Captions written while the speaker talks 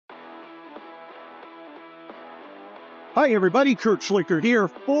Hi, everybody. Kurt Schlichter here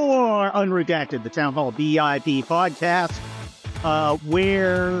for Unredacted, the Town Hall BIP podcast,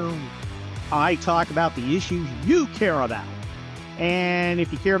 where I talk about the issues you care about. And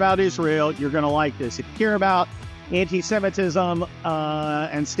if you care about Israel, you're going to like this. If you care about anti-Semitism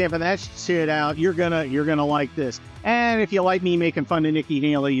and stamping that shit out, you're gonna like this. And if you like me making fun of Nikki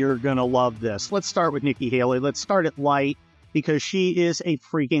Haley, you're going to love this. Let's start with Nikki Haley. Let's start it light because she is a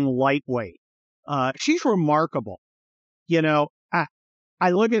freaking lightweight. She's remarkable. You know,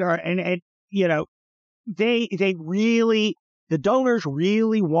 I look at her and you know, they really, the donors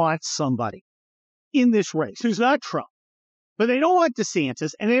really want somebody in this race who's not Trump, but they don't want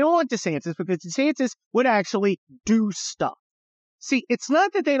DeSantis, and they don't want DeSantis because DeSantis would actually do stuff. See, it's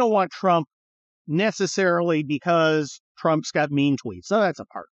not that they don't want Trump necessarily because Trump's got mean tweets. So that's a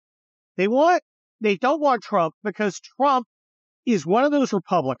part. They don't want Trump because Trump is one of those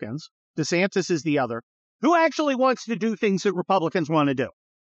Republicans, DeSantis is the other, who actually wants to do things that Republicans want to do.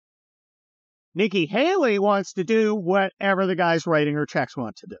 Nikki Haley wants to do whatever the guys writing her checks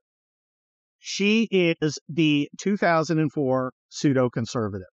want to do. She is the 2004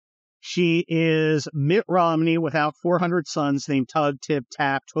 pseudo-conservative. She is Mitt Romney without 400 sons named Tug, Tip,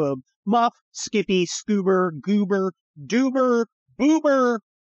 Tap, Tub, Muff, Skippy, Scoober, Goober, Doober, Boober,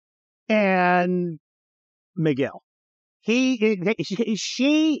 and Miguel. She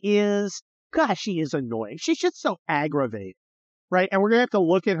is... Gosh, she is annoying. She's just so aggravating, right? And we're going to have to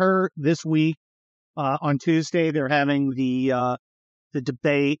look at her this week. On Tuesday, they're having the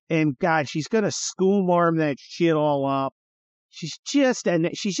debate. And God, she's going to school-marm that shit all up. She's just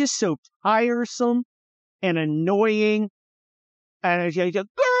so tiresome and annoying. And she's like,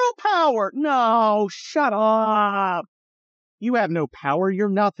 girl power. No, shut up. You have no power. You're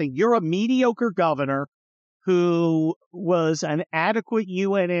nothing. You're a mediocre governor who was an adequate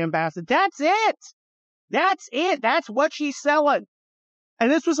UN ambassador. That's it. That's it. That's what she's selling.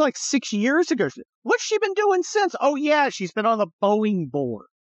 And this was like 6 years ago. What's she been doing since? Oh, yeah, she's been on the Boeing board.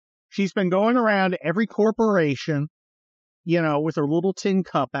 She's been going around every corporation, you know, with her little tin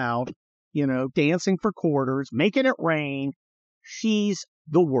cup out, you know, dancing for quarters, making it rain. She's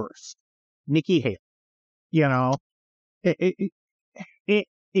the worst. Nikki Haley. You know,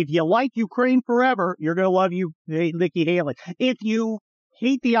 if you like Ukraine forever, you're going to love Nikki Haley. If you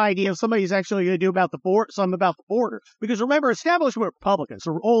hate the idea of somebody's actually going to do something about the border, because remember, establishment Republicans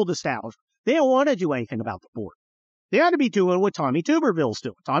are old established. They don't want to do anything about the border. They ought to be doing what Tommy Tuberville's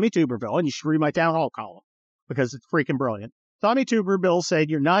doing. Tommy Tuberville, and you should read my town hall column because it's freaking brilliant. Tommy Tuberville said,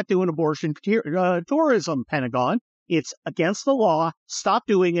 "You're not doing abortion tourism, Pentagon. It's against the law. Stop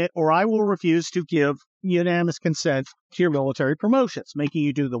doing it, or I will refuse to give unanimous consent to your military promotions, making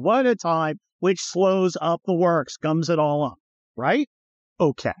you do the one at a time, which slows up the works, gums it all up." Right?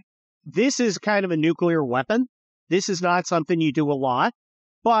 Okay. This is kind of a nuclear weapon. This is not something you do a lot,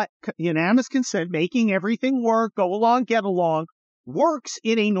 but unanimous consent, making everything work, go along, get along, works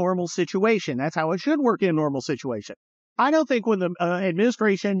in a normal situation. That's how it should work in a normal situation. I don't think when the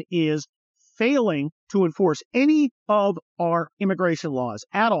administration is failing to enforce any of our immigration laws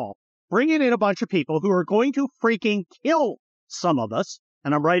at all, bringing in a bunch of people who are going to freaking kill some of us.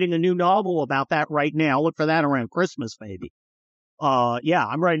 And I'm writing a new novel about that right now. Look for that around Christmas, maybe. Yeah,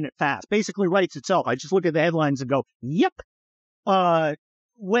 I'm writing it fast. Basically writes itself. I just look at the headlines and go, yep.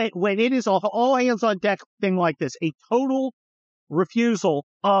 When it is all hands on deck thing like this, a total refusal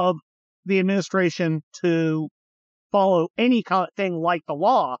of the administration to follow any kind of thing like the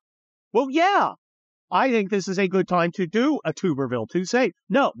law, well, yeah, I think this is a good time to do a Tuberville to say,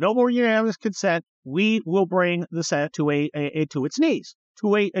 no more unanimous consent. We will bring the Senate to its knees,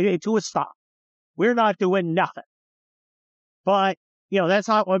 to a stop. We're not doing nothing. But, you know, that's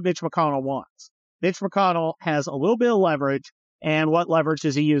not what Mitch McConnell wants. Mitch McConnell has a little bit of leverage. And what leverage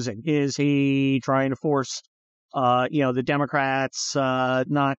is he using? Is he trying to force, the Democrats,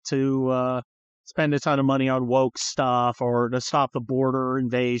 not to, spend a ton of money on woke stuff or to stop the border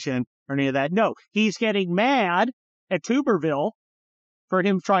invasion or any of that? No, he's getting mad at Tuberville for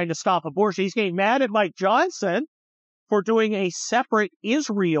him trying to stop abortion. He's getting mad at Mike Johnson for doing a separate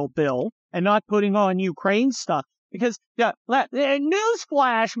Israel bill and not putting on Ukraine stuff. Because,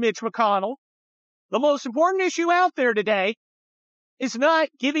 newsflash, Mitch McConnell, the most important issue out there today is not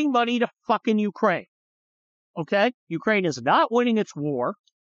giving money to fucking Ukraine. Okay? Ukraine is not winning its war.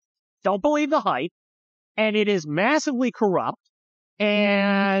 Don't believe the hype. And it is massively corrupt.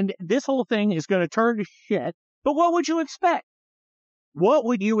 And this whole thing is going to turn to shit. But what would you expect? What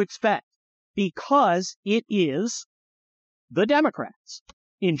would you expect? Because it is the Democrats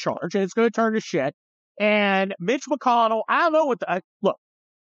in charge, and it's going to turn to shit. And Mitch McConnell, I don't know look,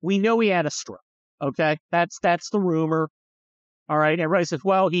 we know he had a stroke. Okay, that's the rumor. All right, everybody says,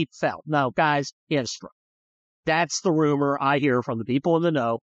 well, he fell. No, guys, he had a stroke. That's the rumor I hear from the people in the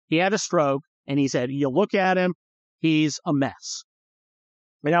know. He had a stroke, and he said, you look at him, he's a mess.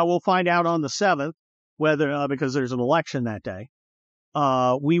 Now, we'll find out on the 7th, whether, because there's an election that day,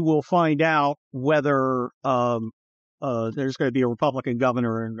 we will find out whether there's going to be a Republican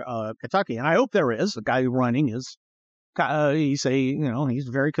governor in Kentucky. And I hope there is. The guy running is, he's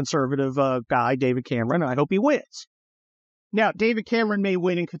a very conservative guy, David Cameron. I hope he wins. Now, David Cameron may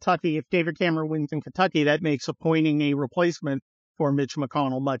win in Kentucky. If David Cameron wins in Kentucky, that makes appointing a replacement for Mitch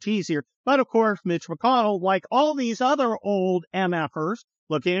McConnell much easier. But of course, Mitch McConnell, like all these other old MFers,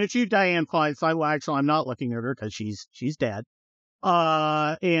 looking at you, Dianne Feinstein. Well, actually, I'm not looking at her because she's dead.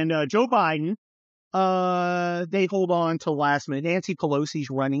 And Joe Biden, they hold on to last minute. Nancy Pelosi's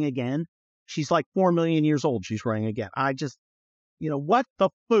running again. She's like 4 million years old. She's running again. I just, what the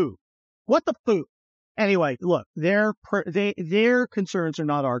foo? What the foo? Anyway, look, their concerns are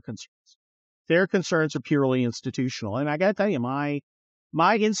not our concerns. Their concerns are purely institutional. And I got to tell you, my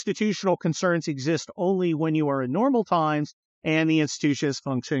institutional concerns exist only when you are in normal times and the institution is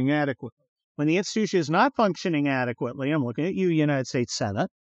functioning adequately. When the institution is not functioning adequately, I'm looking at you, United States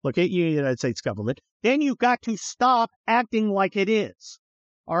Senate, look at you, United States government, then you've got to stop acting like it is.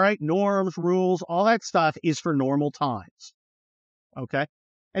 All right? Norms, rules, all that stuff is for normal times. Okay?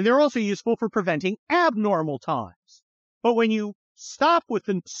 And they're also useful for preventing abnormal times. But when you stop with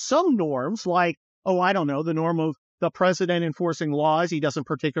some norms, like, I don't know, the norm of the president enforcing laws he doesn't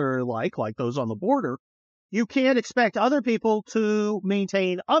particularly like those on the border, you can't expect other people to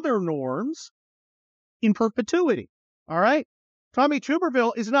maintain other norms in perpetuity. All right? Tommy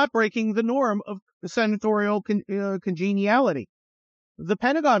Tuberville is not breaking the norm of senatorial congeniality. The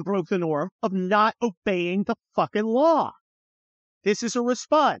Pentagon broke the norm of not obeying the fucking law. This is a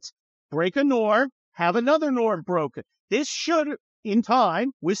response. Break a norm, have another norm broken. This should, in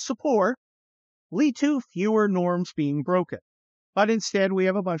time, with support, lead to fewer norms being broken. But instead, we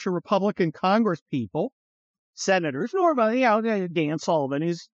have a bunch of Republican Congress people, senators, normally, Dan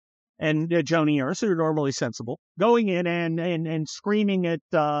Sullivan and Joni Ernst, who are normally sensible, going in and screaming at,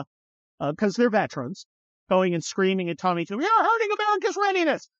 because they're veterans, going and screaming at Tommy Tuberville, you're hurting America's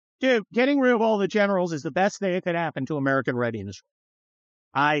readiness. Dude, getting rid of all the generals is the best thing that could happen to American readiness.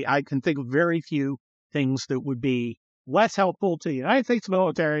 I can think of very few things that would be less helpful to the United States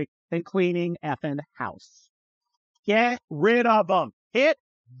military than cleaning effing house. Get rid of them. Hit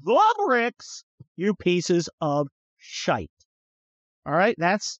the bricks, you pieces of shite. All right?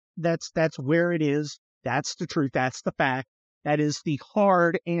 That's where it is. That's the truth. That's the fact. That is the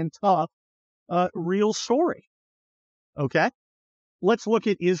hard and tough real story. Okay? Let's look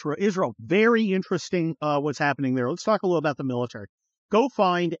at Israel. Israel, very interesting what's happening there. Let's talk a little about the military. Go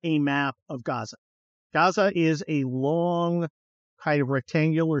find a map of Gaza. Gaza is a long, kind of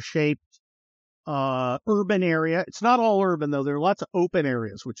rectangular-shaped urban area. It's not all urban, though. There are lots of open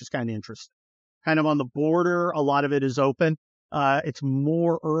areas, which is kind of interesting. Kind of on the border, a lot of it is open. It's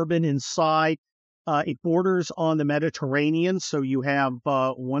more urban inside. It borders on the Mediterranean, so you have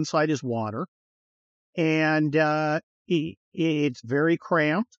one side is water. And it's very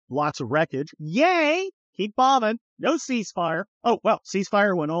cramped, lots of wreckage. Yay! Keep bombing. No ceasefire. Oh, well,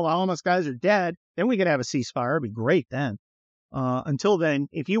 ceasefire when all the Hamas guys are dead. Then we could have a ceasefire. It'd be great then. Until then,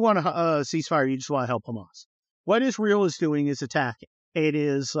 if you want a ceasefire, you just want to help Hamas. What Israel is doing is attacking. It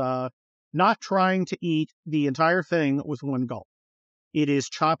is not trying to eat the entire thing with one gulp. It is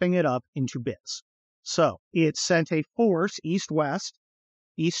chopping it up into bits. So it sent a force east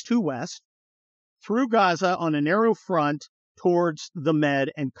to west, through Gaza on a narrow front towards the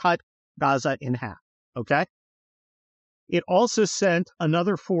Med and cut Gaza in half. Okay? It also sent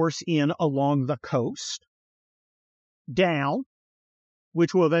another force in along the coast, down,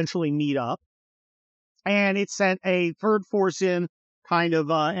 which will eventually meet up. And it sent a third force in kind of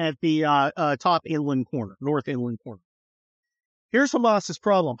at the top inland corner, north inland corner. Here's Hamas's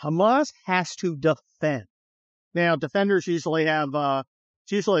problem. Hamas has to defend. Now, defenders usually have,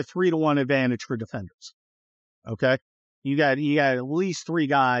 it's usually a 3-to-1 advantage for defenders. Okay? You got at least 3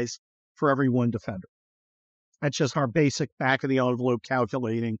 guys for every 1 defender. That's just our basic back of the envelope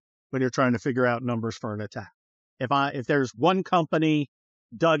calculating when you're trying to figure out numbers for an attack. If there's 1 company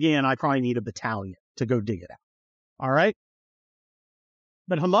dug in, I probably need a battalion to go dig it out. All right?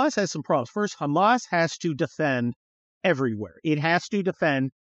 But Hamas has some problems. First, Hamas has to defend everywhere. It has to defend,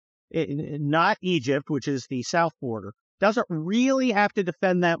 not Egypt, which is the south border. Doesn't really have to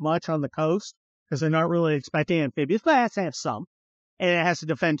defend that much on the coast because they're not really expecting amphibious, but it has to have some. And it has to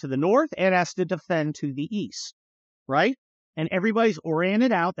defend to the north, and it has to defend to the east, right? And everybody's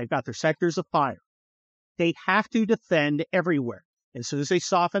oriented out. They've got their sectors of fire. they have to defend everywhere. As soon as they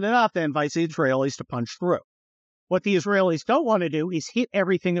soften it up, they invite the Israelis to punch through. What the Israelis don't want to do is hit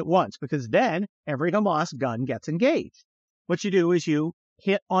everything at once, because then every Hamas gun gets engaged. What you do is you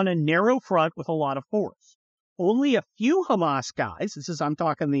hit on a narrow front with a lot of force. Only a few Hamas guys, I'm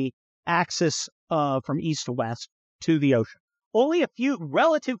talking the axis from east to west to the ocean. Only a few,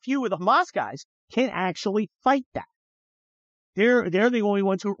 relative few of the Hamas guys can actually fight that. They're the only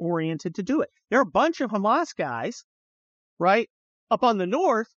ones who are oriented to do it. There are a bunch of Hamas guys, right, up on the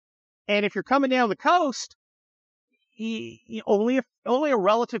north, and if you're coming down the coast, only a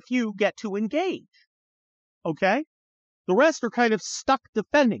relative few get to engage. Okay? The rest are kind of stuck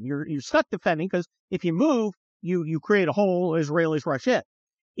defending. You're stuck defending because if you move, you create a hole, Israelis rush in.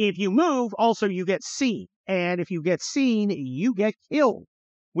 If you move, also you get seen. And if you get seen, you get killed,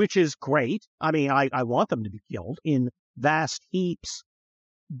 which is great. I mean, I want them to be killed in vast heaps,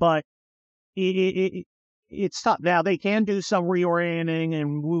 but it's tough. Now, they can do some reorienting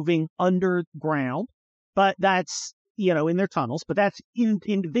and moving underground, but that's, in their tunnels, but that's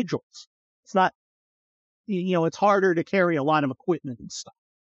individuals. It's not, it's harder to carry a lot of equipment and stuff.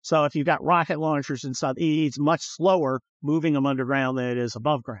 So if you've got rocket launchers and stuff, it's much slower moving them underground than it is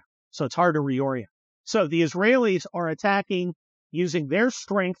above ground. So it's hard to reorient. So the Israelis are attacking using their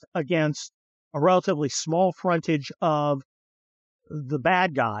strength against a relatively small frontage of the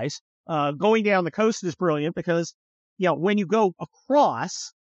bad guys. Going down the coast is brilliant because, when you go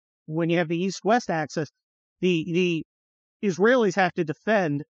across, when you have the east-west axis, the Israelis have to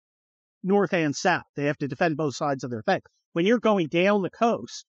defend north and south. They have to defend both sides of their thing. When you're going down the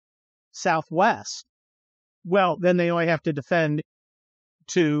coast, southwest, well, then they only have to defend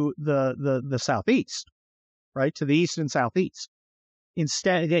to the southeast, right? To the east and southeast.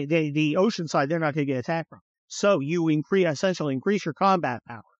 Instead, the ocean side, they're not going to get attacked from. So you essentially increase your combat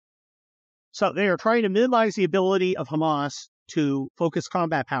power. So they are trying to minimize the ability of Hamas to focus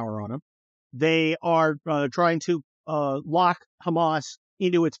combat power on them. They are trying to lock Hamas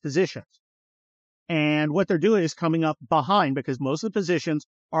into its positions. And what they're doing is coming up behind, because most of the positions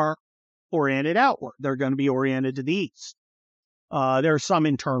are oriented outward. They're going to be oriented to the east. There are some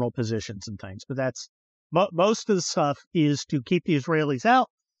internal positions and things, but most of the stuff is to keep the Israelis out.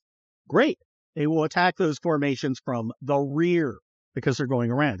 Great. They will attack those formations from the rear because they're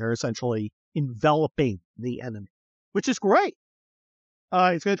going around. They're essentially enveloping the enemy, which is great.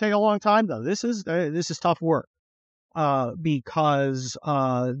 It's going to take a long time, though. This is tough work because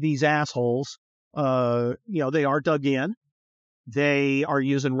these assholes, they are dug in. They are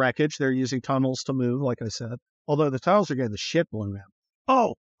using wreckage. They're using tunnels to move, like I said. Although the tunnels are getting the shit blown out.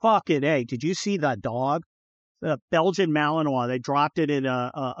 Oh, fucking A. Did you see that dog? The Belgian Malinois, they dropped it in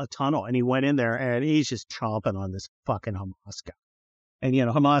a tunnel, and he went in there, and he's just chomping on this fucking Hamas guy. And,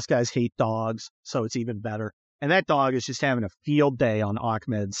 Hamas guys hate dogs, so it's even better. And that dog is just having a field day on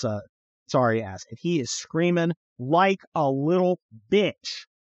Ahmed's sorry ass. And he is screaming like a little bitch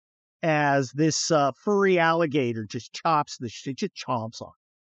as this furry alligator just chops the shit, just chomps on.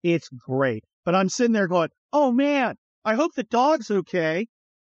 It's great. But I'm sitting there going, oh, man, I hope the dog's okay.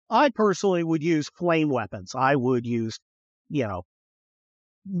 I personally would use flame weapons. I would use, napalm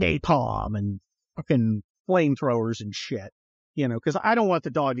and fucking flamethrowers and shit, because I don't want the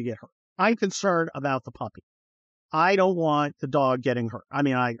dog to get hurt. I'm concerned about the puppy. I don't want the dog getting hurt. I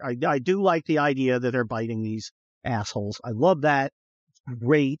mean, I do like the idea that they're biting these assholes. I love that. It's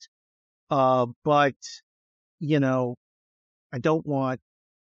great. But, I don't want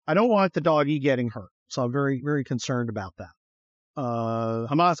the doggy getting hurt. So I'm very, very concerned about that.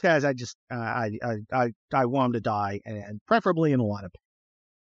 Hamas guys, I want them to die, and preferably in a lot of pain,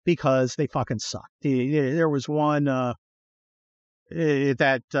 because they fucking suck. There was one,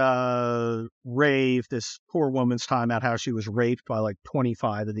 that rave, this poor woman's time out how she was raped by like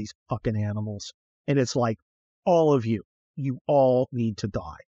 25 of these fucking animals. And it's like, all of you all need to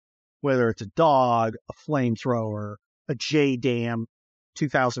die. Whether it's a dog, a flamethrower, a J-Dam,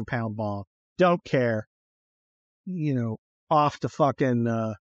 2,000-pound bomb, don't care. Off to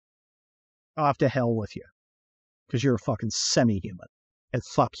hell with you, because you're a fucking semi-human, and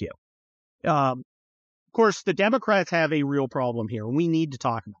fuck you. Of course, the Democrats have a real problem here, and we need to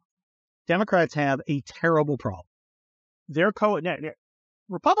talk about it. Democrats have a terrible problem.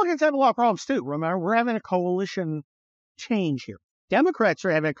 Republicans have a lot of problems too. Remember, we're having a coalition change here. Democrats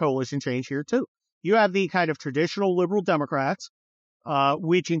are having a coalition change here too. You have the kind of traditional liberal Democrats,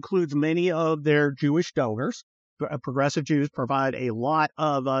 which includes many of their Jewish donors. Progressive Jews provide a lot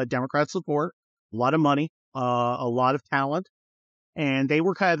of Democrat support, a lot of money, a lot of talent, and they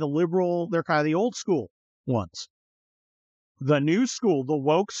were kind of the liberal, they're kind of the old school ones. The new school, the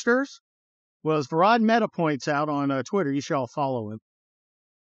wokesters, Well, as Varad Mehta points out on Twitter, you should all follow him.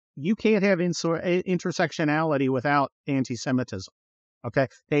 You can't have intersectionality without anti-Semitism. Okay?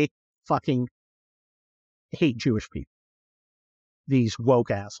 They fucking hate Jewish people. These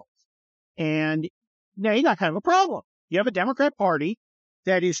woke assholes. And now you got kind of a problem. You have a Democrat Party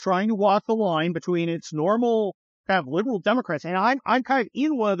that is trying to walk the line between its normal kind of liberal Democrats. And I'm kind of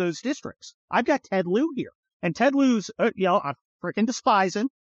in one of those districts. I've got Ted Lieu here. And Ted Lieu's, I freaking despise him.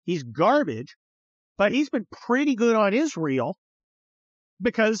 He's garbage. But he's been pretty good on Israel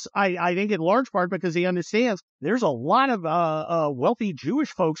because I think in large part because he understands there's a lot of wealthy Jewish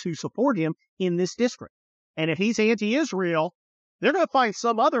folks who support him in this district. And if he's anti-Israel, they're going to find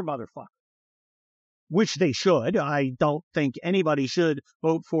some other motherfucker, which they should. I don't think anybody should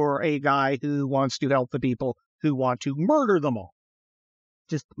vote for a guy who wants to help the people who want to murder them all.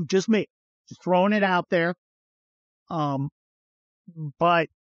 Just me. Just throwing it out there. But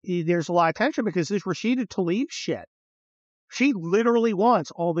there's a lot of tension because this Rashida Tlaib shit, she literally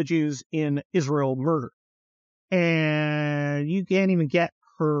wants all the Jews in Israel murdered. And you can't even get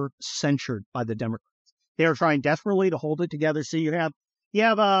her censured by the Democrats. They're trying desperately to hold it together. So you have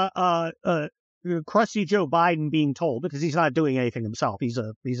crusty Joe Biden being told, because he's not doing anything himself. He's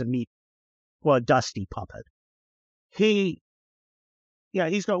a dusty puppet. He's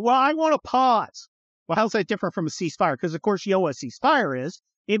going, well, I want to pause. Well, how's that different from a ceasefire? Because, of course, you know what a ceasefire is.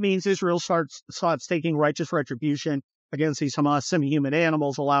 It means Israel starts taking righteous retribution against these Hamas semi-human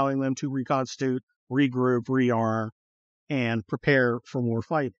animals, allowing them to reconstitute, regroup, rearm, and prepare for more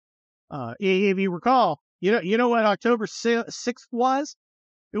fighting. If you recall, you know what October 6th was?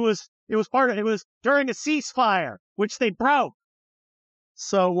 It was during a ceasefire, which they broke.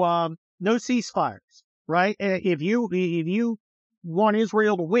 So, no ceasefires, right? If you want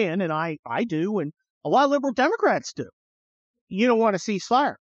Israel to win, and I do, and a lot of liberal Democrats do, you don't want a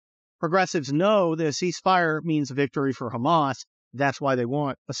ceasefire. Progressives know that a ceasefire means a victory for Hamas. That's why they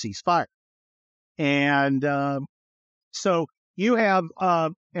want a ceasefire. And so you have,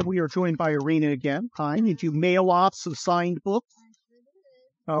 and we are joined by Irina again. Hi, did you mail off some signed books?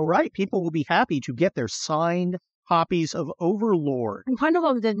 All right, people will be happy to get their signed copies of Overlord. One of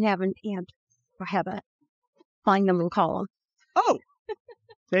them didn't have an ant. I have a find them and call them. Oh,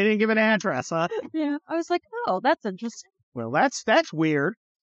 they didn't give an address, huh? Yeah, I was like, oh, that's interesting. Well, that's weird.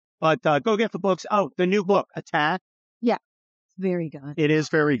 But go get the books. Oh, the new book, Attack. Yeah, very good. It is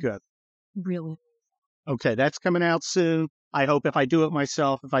very good. Really. Okay, that's coming out soon. I hope if I do it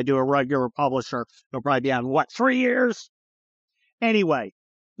myself, if I do a regular publisher, it'll probably be on, 3 years? Anyway,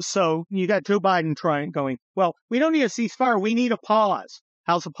 so you got Joe Biden going, well, we don't need a ceasefire. We need a pause.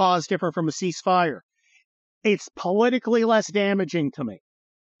 How's a pause different from a ceasefire? It's politically less damaging to me.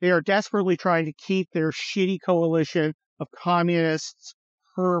 They are desperately trying to keep their shitty coalition of communists,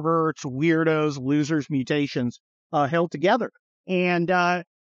 perverts, weirdos, losers, mutations held together. And,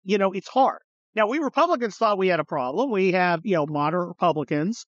 it's hard. Now, we Republicans thought we had a problem. We have, moderate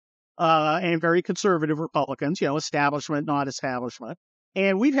Republicans and very conservative Republicans, establishment, not establishment.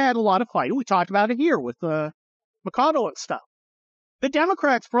 And we've had a lot of fighting. We talked about it here with McConnell and stuff. The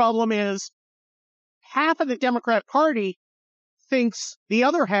Democrats' problem is half of the Democrat Party thinks the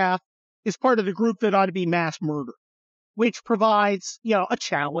other half is part of the group that ought to be mass murdered, which provides, a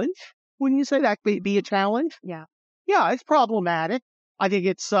challenge. Wouldn't you say that be a challenge? Yeah. Yeah, it's problematic. I think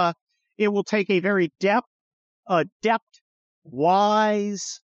it will take a very adept,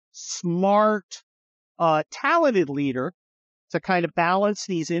 wise, smart, talented leader to kind of balance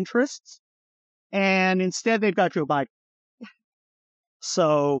these interests. And instead, they've got Joe Biden.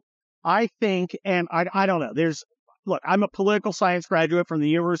 So I think, and I don't know, look, I'm a political science graduate from the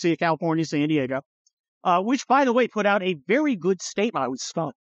University of California, San Diego, which, by the way, put out a very good statement. I was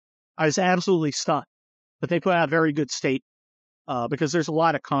stunned. I was absolutely stunned. But they put out a very good statement because there's a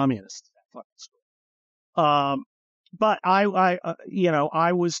lot of communists. But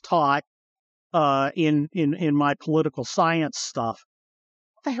I was taught in my political science stuff.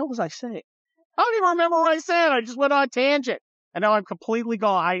 What the hell was I saying? I don't even remember what I said. I just went on a tangent. And now I'm completely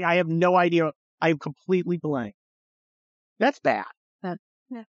gone. I have no idea. I'm completely blank. That's bad.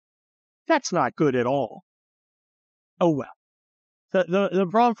 Yeah. That's not good at all. Oh, well. The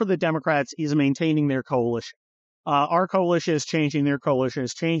problem for the Democrats is maintaining their coalition. Our coalition is changing. Their coalition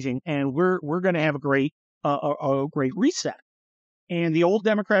is changing. And we're going to have a great reset. And the old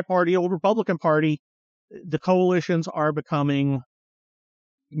Democrat Party, old Republican Party, the coalitions are becoming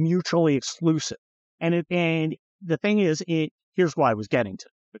mutually exclusive. And the thing is, here's why I was getting to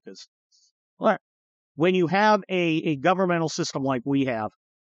it, because when you have a governmental system like we have,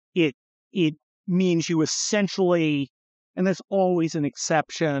 it means you essentially, and there's always an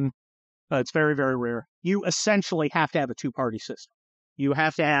exception, It's very, very rare. You essentially have to have a two-party system. You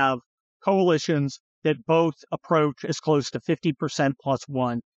have to have coalitions that both approach as close to 50% plus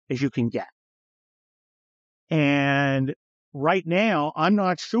one as you can get. And right now, I'm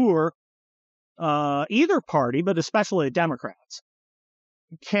not sure either party, but especially the Democrats,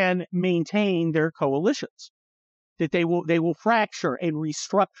 can maintain their coalitions. That they will fracture and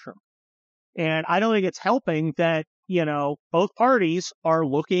restructure. And I don't think it's helping that, both parties are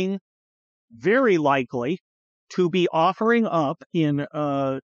looking very likely to be offering up in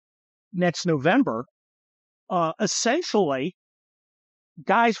next November, essentially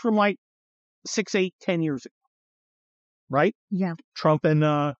guys from like 6, 8, 10 years ago, right? Yeah. Trump and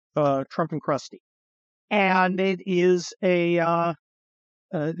Krusty. And it is they are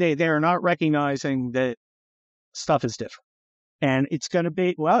not recognizing that stuff is different. And it's going to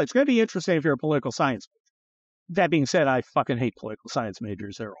be interesting if you're a political science major. That being said, I fucking hate political science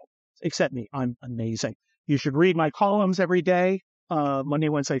majors. They're all, except me. I'm amazing. You should read my columns every day, Monday,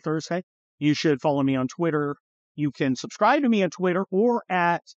 Wednesday, Thursday. You should follow me on Twitter. You can subscribe to me on Twitter or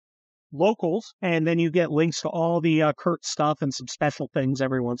at Locals, and then you get links to all the Kurt stuff and some special things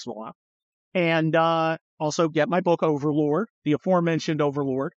every once in a while. And also get my book, Overlord, the aforementioned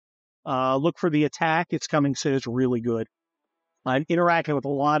Overlord. Look for The Attack. It's coming soon. It's really good. I'm interacting with a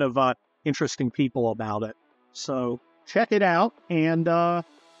lot of interesting people about it. So check it out, and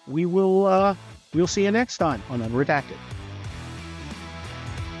we'll see you next time on Unredacted.